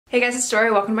Hey guys, it's Story.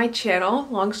 Welcome to my channel.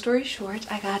 Long story short,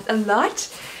 I got a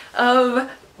lot of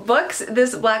books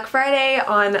this Black Friday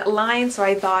online, so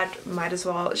I thought might as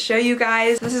well show you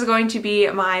guys. This is going to be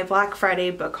my Black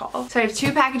Friday book haul. So I have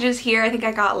two packages here. I think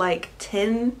I got like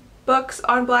 10 books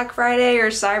on Black Friday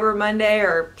or Cyber Monday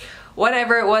or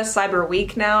whatever it was, Cyber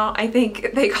Week now, I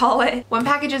think they call it. One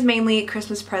package is mainly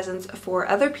Christmas presents for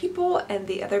other people, and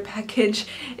the other package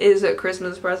is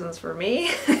Christmas presents for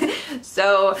me.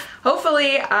 So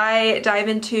hopefully I dive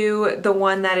into the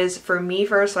one that is for me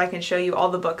first, so I can show you all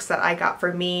the books that I got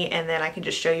for me, and then I can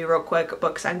just show you real quick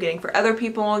books I'm getting for other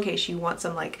people in case you want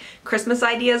some like Christmas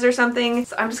ideas or something.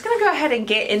 So I'm just gonna go ahead and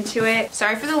get into it.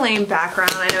 Sorry for the lame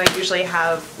background. I know I usually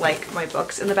have like my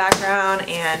books in the background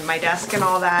and my desk and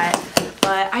all that,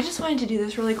 but I just wanted to do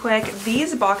this really quick.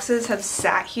 These boxes have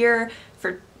sat here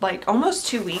for like almost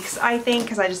 2 weeks, I think,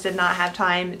 because I just did not have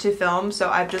time to film, so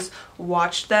I've just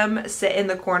watched them sit in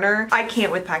the corner. I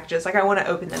can't with packages. Like, I want to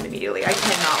open them immediately. I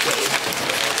cannot wait.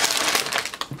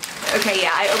 Okay, yeah,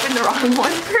 I opened the wrong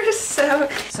one first, so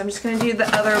I'm just gonna do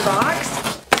the other box.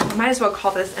 I might as well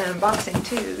call this an unboxing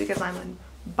too, because I'm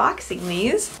unboxing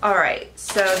these. Alright,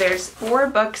 so there's 4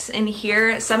 books in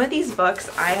here. Some of these books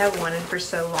I have wanted for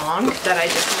so long that I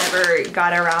just never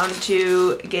got around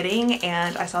to getting,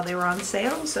 and I saw they were on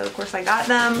sale, so of course I got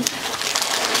them.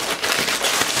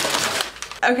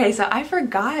 Okay, so I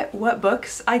forgot what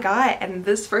books I got, and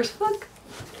this first book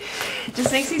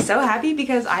just makes me so happy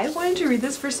because I wanted to read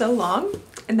this for so long,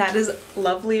 and that is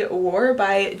Lovely War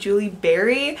by Julie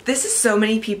Berry. This is so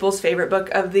many people's favorite book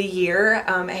of the year.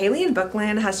 Haley in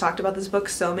Bookland has talked about this book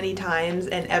so many times,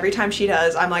 and every time she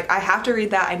does, I'm like, I have to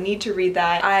read that. I need to read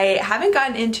that. I haven't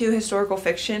gotten into historical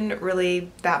fiction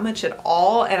really that much at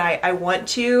all, and I want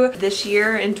to this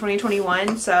year in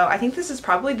 2021, so I think this is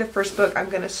probably the first book I'm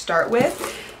gonna start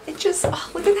with. It just,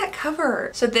 oh, look at that cover.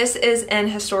 So this is an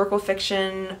historical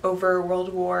fiction over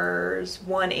World Wars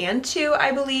I and II,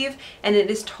 I believe, and it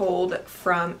is told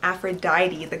from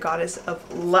Aphrodite, the goddess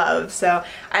of love. So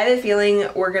I have a feeling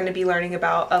we're going to be learning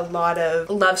about a lot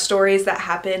of love stories that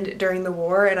happened during the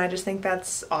war, and I just think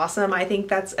that's awesome. I think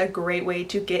that's a great way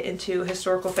to get into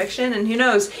historical fiction, and who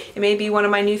knows, it may be one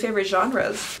of my new favorite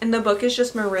genres. And the book is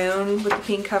just maroon with the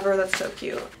pink cover. That's so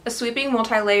cute. A sweeping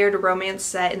multi-layered romance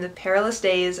set in the perilous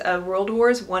days of World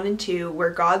Wars I and II, where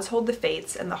gods hold the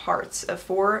fates and the hearts of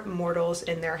 4 mortals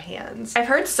in their hands. I've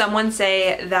heard someone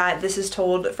say that this is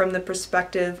told from the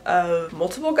perspective of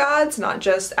multiple gods, not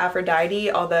just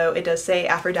Aphrodite, although it does say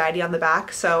Aphrodite on the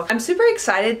back. So I'm super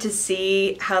excited to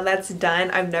see how that's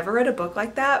done. I've never read a book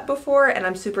like that before, and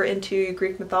I'm super into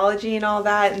Greek mythology and all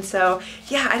that, and so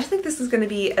yeah, I just think this is going to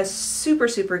be a super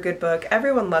good book.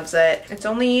 Everyone loves it. It's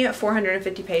only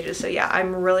 450 pages, so yeah,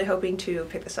 I'm really hoping to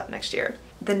pick this up next year.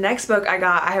 The next book I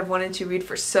got, I have wanted to read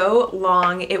for so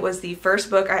long. It was the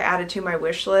first book I added to my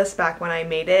wish list back when I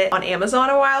made it on Amazon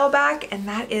a while back, and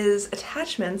that is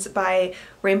Attachments by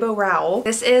Rainbow Rowell.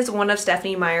 This is one of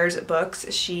Stephenie Meyer's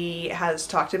books. She has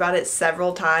talked about it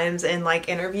several times in like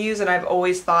interviews, and I've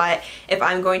always thought if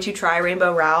I'm going to try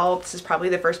Rainbow Rowell, this is probably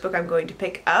the first book I'm going to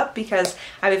pick up because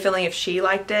I have a feeling if she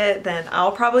liked it, then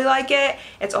I'll probably like it.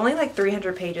 It's only like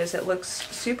 300 pages. It looks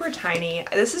super tiny.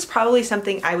 This is probably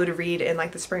something I would read in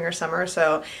like the spring or summer,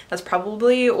 so that's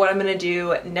probably what I'm gonna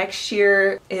do next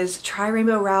year, is try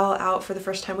Rainbow Rowell out for the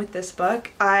first time with this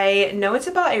book. I know it's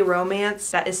about a romance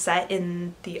that is set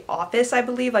in the office, I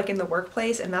believe, like in the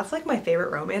workplace, and that's like my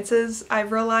favorite romances,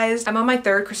 I've realized. I'm on my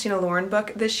 3rd Christina Lauren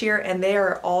book this year, and they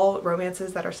are all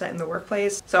romances that are set in the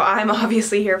workplace, so I'm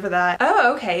obviously here for that.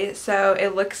 Oh, okay, so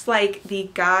it looks like the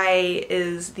guy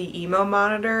is the emo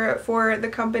monitor for the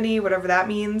company, whatever that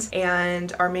means,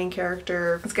 and our main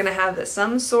character is gonna have some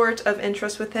sort of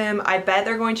interest with him. I bet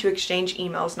they're going to exchange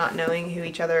emails not knowing who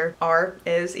each other are.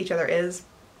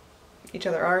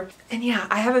 And yeah,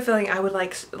 I have a feeling I would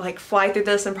like fly through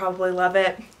this and probably love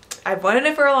it. I've wanted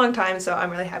it for a long time, so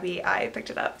I'm really happy I picked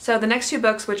it up. So the next 2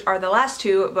 books, which are the last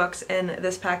 2 books in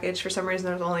this package, for some reason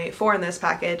there's only 4 in this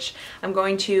package, I'm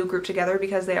going to group together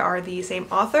because they are the same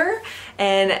author,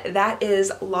 and that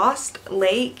is Lost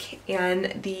Lake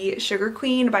and the Sugar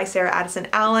Queen by Sarah Addison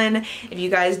Allen. If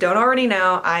you guys don't already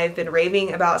know, I've been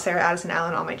raving about Sarah Addison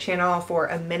Allen on my channel for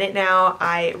a minute now.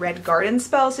 I read Garden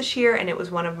Spells this year, and it was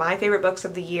one of my favorite books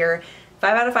of the year.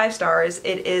 5 out of 5 stars.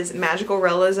 It is magical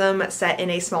realism set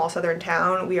in a small southern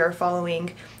town. We are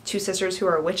following 2 sisters who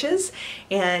are witches,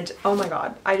 and oh my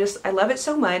god, I love it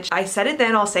so much. I said it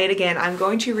then, I'll say it again. I'm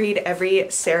going to read every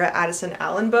Sarah Addison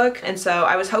Allen book, and so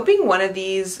I was hoping one of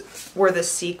these were the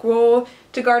sequel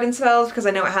to Garden Spells because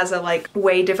I know it has a like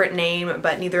way different name,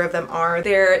 but neither of them are.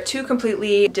 They're two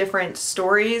completely different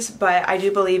stories, but I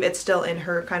do believe it's still in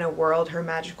her kind of world, her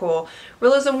magical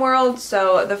realism world.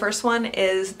 So the first one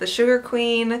is The Sugar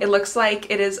Queen. It looks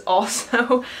like it is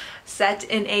also set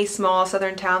in a small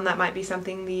southern town. That might be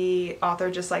something the author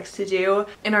just likes to do.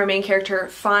 And our main character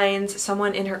finds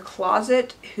someone in her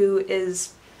closet who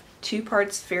is 2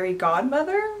 parts fairy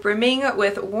godmother. Brimming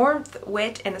with warmth,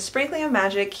 wit, and a sprinkling of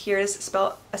magic, here is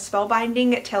a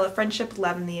spellbinding tale of friendship,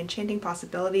 love, and the enchanting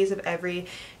possibilities of every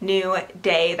new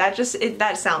day.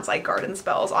 That sounds like Garden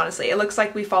Spells, honestly. It looks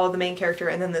like we follow the main character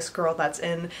and then this girl that's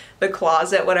in the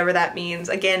closet, whatever that means.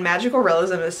 Again, magical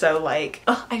realism is so like,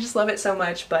 oh, I just love it so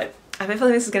much, but I have a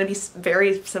feeling this is going to be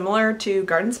very similar to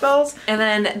Garden Spells. And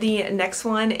then the next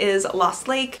one is Lost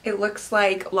Lake. It looks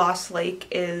like Lost Lake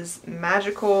is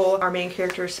magical. Our main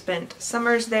character spent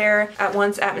summers there. At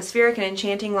once atmospheric and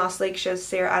enchanting, Lost Lake shows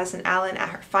Sarah Addison Allen at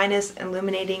her finest,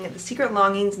 illuminating the secret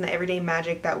longings and the everyday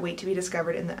magic that wait to be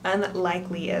discovered in the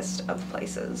unlikeliest of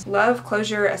places. Love,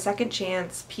 closure, a second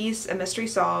chance, peace, a mystery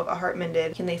solved, a heart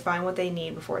mended. Can they find what they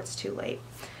need before it's too late?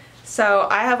 So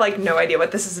I have like no idea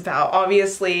what this is about.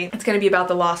 Obviously it's going to be about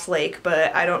the Lost Lake,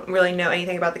 but I don't really know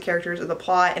anything about the characters or the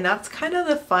plot, and that's kind of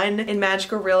the fun in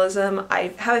magical realism.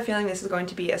 I have a feeling this is going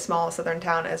to be a small southern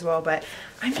town as well, but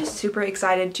I'm just super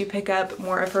excited to pick up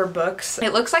more of her books.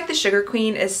 It looks like The Sugar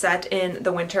Queen is set in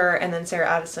the winter, and then Sarah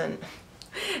Addison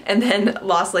and then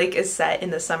Lost Lake is set in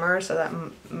the summer, so that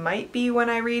might be when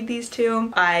I read these two.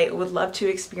 I would love to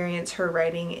experience her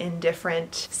writing in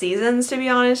different seasons, to be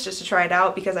honest, just to try it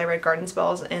out, because I read Garden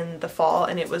Spells in the fall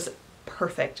and it was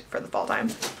perfect for the fall time.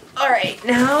 Alright,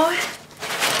 now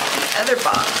the other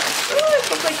box. Ooh, it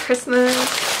feels like Christmas.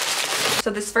 So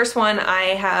this first one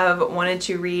I have wanted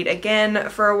to read again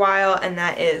for a while, and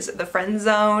that is The Friend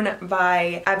Zone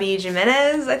by Abby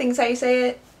Jimenez. I think is how you say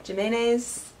it.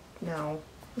 Jimenez? No.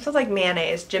 It sounds like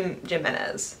mayonnaise.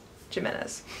 Jimenez.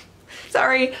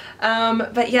 Sorry.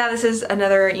 But yeah, this is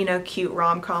another, you know, cute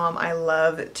rom-com. I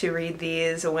love to read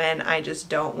these when I just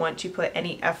don't want to put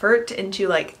any effort into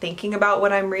like thinking about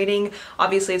what I'm reading.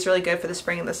 Obviously it's really good for the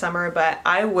spring and the summer, but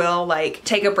I will like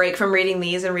take a break from reading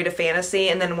these and read a fantasy,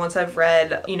 and then once I've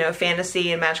read, you know,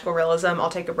 fantasy and magical realism, I'll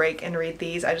take a break and read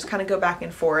these. I just kind of go back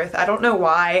and forth. I don't know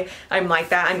why I'm like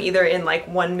that. I'm either in like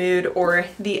one mood or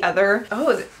the other.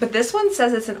 Oh, but this one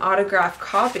says it's an autographed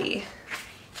copy.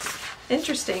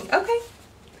 Interesting. Okay.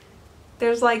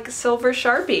 There's like silver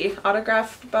Sharpie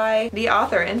autographed by the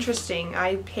author. Interesting.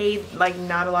 I paid like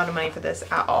not a lot of money for this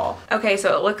at all. Okay,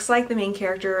 so it looks like the main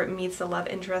character meets the love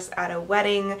interest at a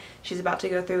wedding. She's about to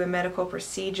go through a medical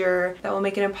procedure that will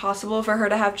make it impossible for her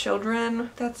to have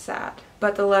children. That's sad.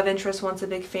 But the love interest wants a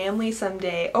big family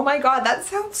someday. Oh my god, that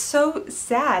sounds so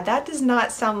sad. That does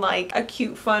not sound like a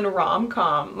cute, fun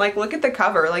rom-com. Like, look at the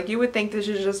cover. Like, you would think this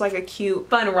is just like a cute,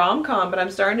 fun rom-com, but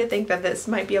I'm starting to think that this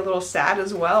might be a little sad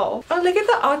as well. Oh, look at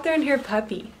the author and her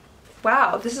puppy.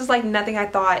 Wow, this is like nothing I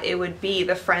thought it would be,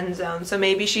 the friend zone. So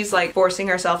maybe she's like forcing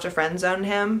herself to friend zone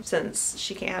him since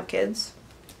she can't have kids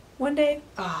one day.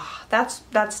 Ah, that's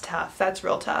tough. That's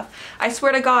real tough. I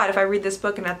swear to God, if I read this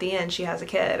book and at the end she has a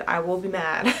kid, I will be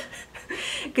mad.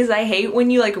 Because I hate when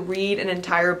you like read an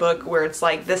entire book where it's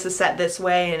like this is set this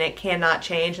way and it cannot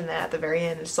change, and then at the very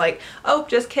end it's like, oh,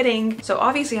 just kidding. So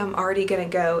obviously I'm already gonna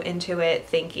go into it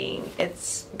thinking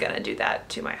it's gonna do that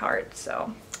to my heart,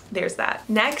 so there's that.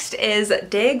 Next is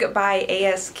Dig by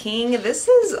A.S. King. This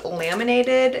is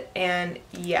laminated, and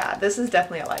yeah, this is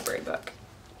definitely a library book.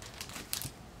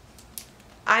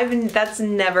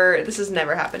 This has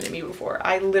never happened to me before.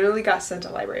 I literally got sent a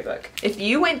library book. If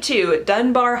you went to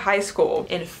Dunbar High School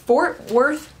in Fort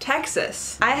Worth,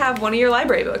 Texas, I have one of your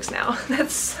library books now.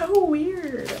 That's so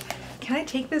weird. Can I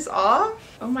take this off?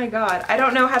 Oh my god. I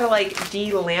don't know how to like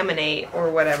delaminate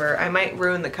or whatever. I might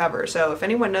ruin the cover. So if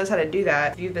anyone knows how to do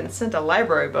that, if you've been sent a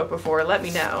library book before, let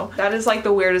me know. That is like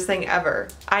the weirdest thing ever.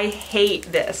 I hate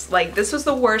this. Like, this was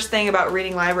the worst thing about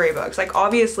reading library books. Like,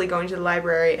 obviously going to the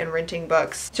library and renting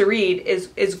books to read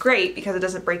is great because it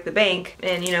doesn't break the bank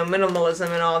and, you know, minimalism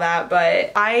and all that,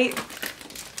 but I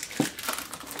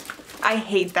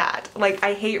hate that. Like,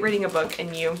 I hate reading a book and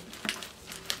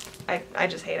I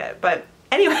just hate it. But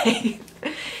anyway,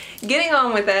 getting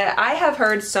on with it. I have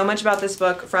heard so much about this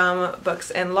book from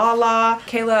Books and Lala.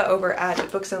 Kayla over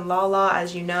at Books and Lala,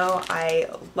 as you know, I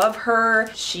love her.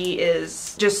 She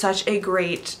is just such a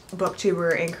great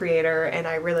booktuber and creator, and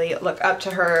I really look up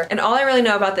to her. And all I really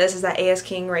know about this is that A.S.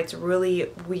 King writes really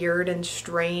weird and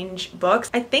strange books.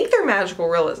 I think they're magical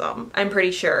realism, I'm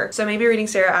pretty sure. So maybe reading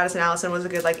Sarah Addison Allison was a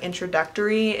good like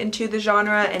introductory into the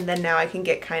genre, and then now I can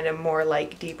get kind of more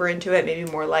like deeper into it, maybe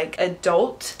more like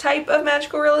adult type of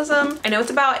magical realism. I know it's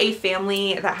about a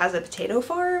family that has a potato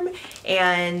farm,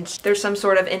 and there's some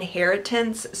sort of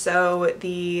inheritance, so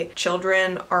the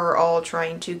children are all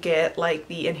trying to get like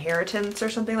the inheritance or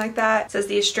something like that. It says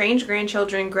the estranged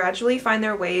grandchildren gradually find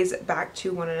their ways back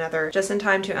to one another just in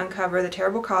time to uncover the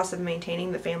terrible cost of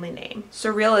maintaining the family name.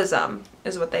 Surrealism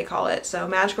is what they call it. So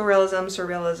magical realism,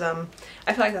 surrealism,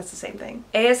 I feel like that's the same thing.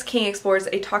 A.S. King explores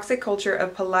a toxic culture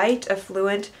of polite,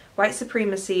 affluent, white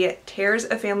supremacy, tears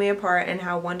a family apart, and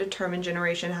how one determined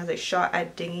generation has a shot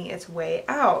at digging its way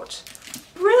out.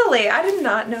 Really? I did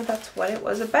not know that's what it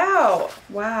was about.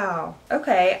 Wow.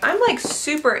 Okay, I'm like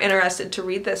super interested to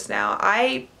read this now.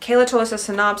 Kayla told us a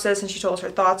synopsis and she told us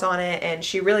her thoughts on it, and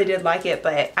she really did like it,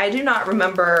 but I do not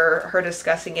remember her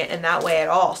discussing it in that way at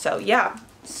all. So yeah,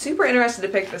 super interested to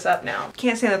pick this up now.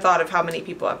 Can't stand the thought of how many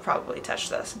people have probably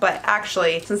touched this, but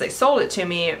actually since they sold it to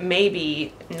me,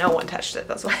 maybe no one touched it.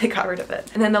 That's why they got rid of it.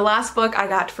 And then the last book I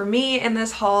got for me in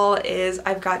this haul is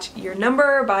I've Got Your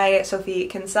Number by Sophie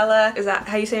Kinsella. Is that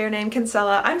how you say your name?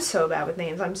 Kinsella? I'm so bad with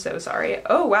names. I'm so sorry.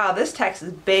 Oh wow, this text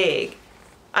is big.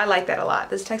 I like that a lot.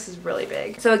 This text is really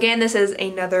big. So again, this is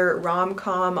another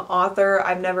rom-com author.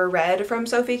 I've never read from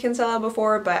Sophie Kinsella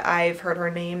before, but I've heard her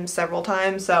name several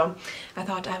times, so I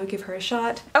thought I would give her a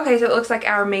shot. Okay, so it looks like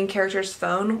our main character's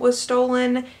phone was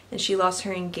stolen and she lost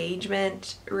her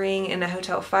engagement ring in a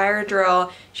hotel fire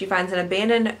drill. She finds an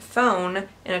abandoned phone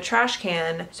in a trash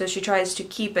can, so she tries to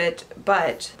keep it,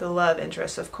 but the love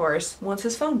interest, of course, wants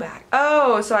his phone back.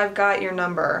 Oh, so I've got your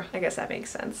number. I guess that makes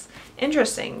sense.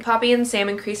 Interesting. Poppy and Sam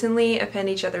increasingly append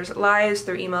each other's lives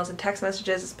through emails and text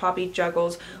messages as Poppy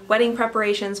juggles wedding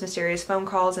preparations, mysterious phone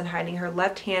calls, and hiding her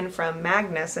left hand from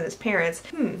Magnus and his parents.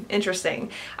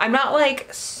 Interesting. I'm not like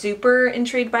super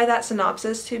intrigued by that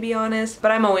synopsis, to be honest,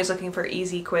 but I'm always looking for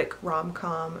easy, quick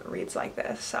rom-com reads like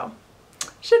this, so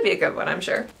should be a good one, I'm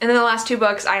sure. And then the last two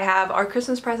books I have are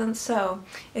Christmas presents, so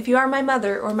if you are my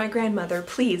mother or my grandmother,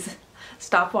 please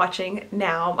stop watching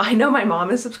now. I know my mom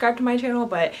is subscribed to my channel,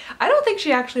 but I don't think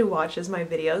she actually watches my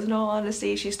videos in all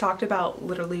honesty. She's talked about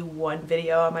literally one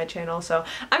video on my channel, so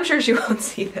I'm sure she won't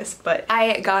see this, but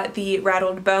I got the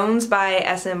Rattled Bones by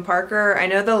S.M. Parker. I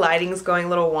know the lighting's going a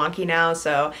little wonky now,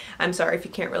 so I'm sorry if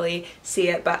you can't really see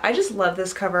it, but I just love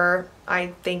this cover.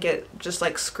 I think it just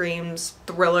like screams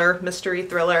thriller, mystery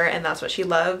thriller, and that's what she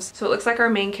loves. So it looks like our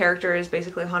main character is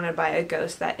basically haunted by a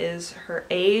ghost that is her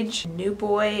age. A new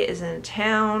boy is in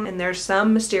town and there's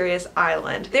some mysterious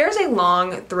island. There's a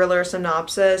long thriller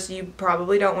synopsis. You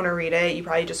probably don't want to read it. You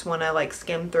probably just want to like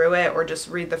skim through it or just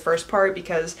read the first part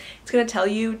because it's going to tell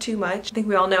you too much. I think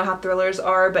we all know how thrillers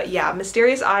are, but yeah,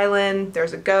 mysterious island,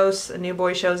 there's a ghost, a new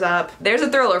boy shows up. There's a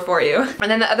thriller for you.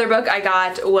 And then the other book I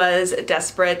got was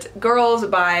Desperate Girls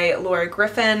by Laura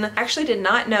Griffin. I actually did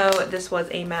not know this was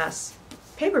a mass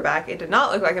paperback. It did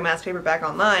not look like a mass paperback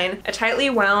online. A tightly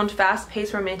wound,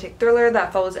 fast-paced romantic thriller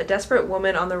that follows a desperate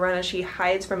woman on the run as she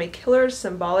hides from a killer's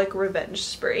symbolic revenge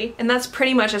spree. And that's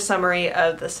pretty much a summary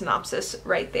of the synopsis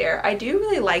right there. I do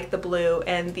really like the blue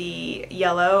and the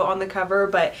yellow on the cover,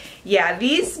 but yeah,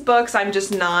 these books I'm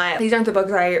just not, these aren't the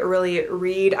books I really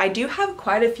read. I do have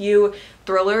quite a few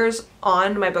thrillers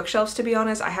on my bookshelves, to be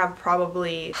honest. I have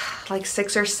probably like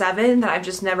 6 or 7 that I've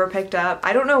just never picked up.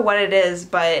 I don't know what it is,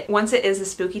 but once it is the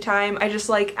spooky time, I just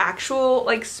like actual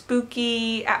like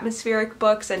spooky atmospheric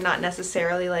books and not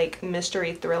necessarily like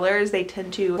mystery thrillers. They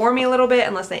tend to bore me a little bit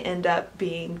unless they end up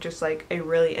being just like a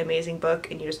really amazing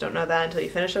book, and you just don't know that until you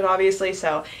finish it, obviously.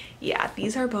 So yeah,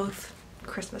 these are both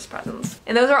Christmas presents.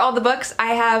 And those are all the books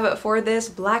I have for this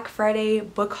Black Friday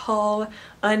book haul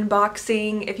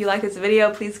unboxing. If you like this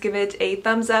video, please give it a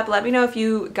thumbs up. Let me know if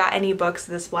you got any books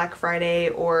this Black Friday,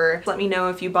 or let me know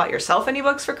if you bought yourself any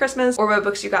books for Christmas or what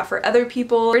books you got for other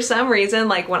people. For some reason,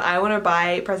 like when I want to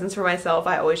buy presents for myself,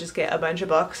 I always just get a bunch of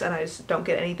books and I just don't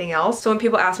get anything else. So when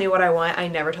people ask me what I want, I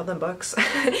never tell them books.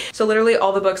 So literally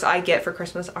all the books I get for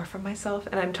Christmas are from myself,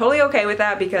 and I'm totally okay with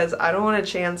that because I don't want a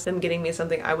chance them getting me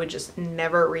something I would just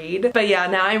never read. But yeah,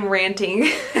 now I'm ranting.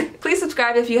 Please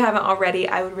subscribe if you haven't already.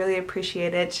 I would really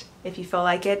appreciate it if you feel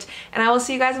like it. And I will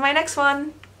see you guys in my next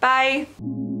one. Bye!